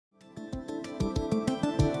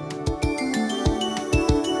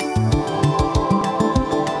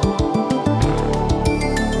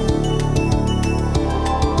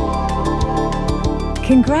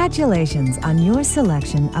Congratulations on your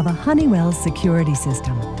selection of a Honeywell security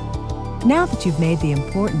system. Now that you've made the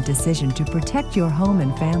important decision to protect your home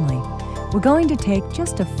and family, we're going to take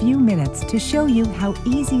just a few minutes to show you how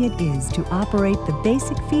easy it is to operate the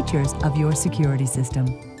basic features of your security system.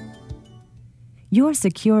 Your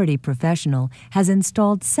security professional has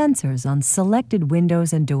installed sensors on selected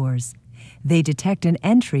windows and doors. They detect an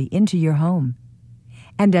entry into your home.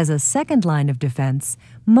 And as a second line of defense,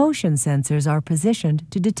 motion sensors are positioned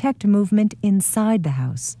to detect movement inside the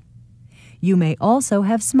house. You may also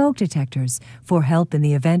have smoke detectors for help in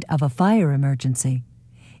the event of a fire emergency.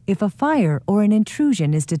 If a fire or an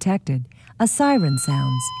intrusion is detected, a siren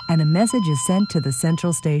sounds and a message is sent to the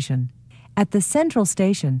central station. At the central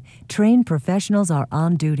station, trained professionals are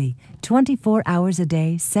on duty 24 hours a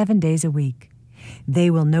day, 7 days a week.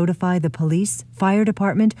 They will notify the police, fire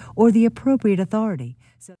department, or the appropriate authority.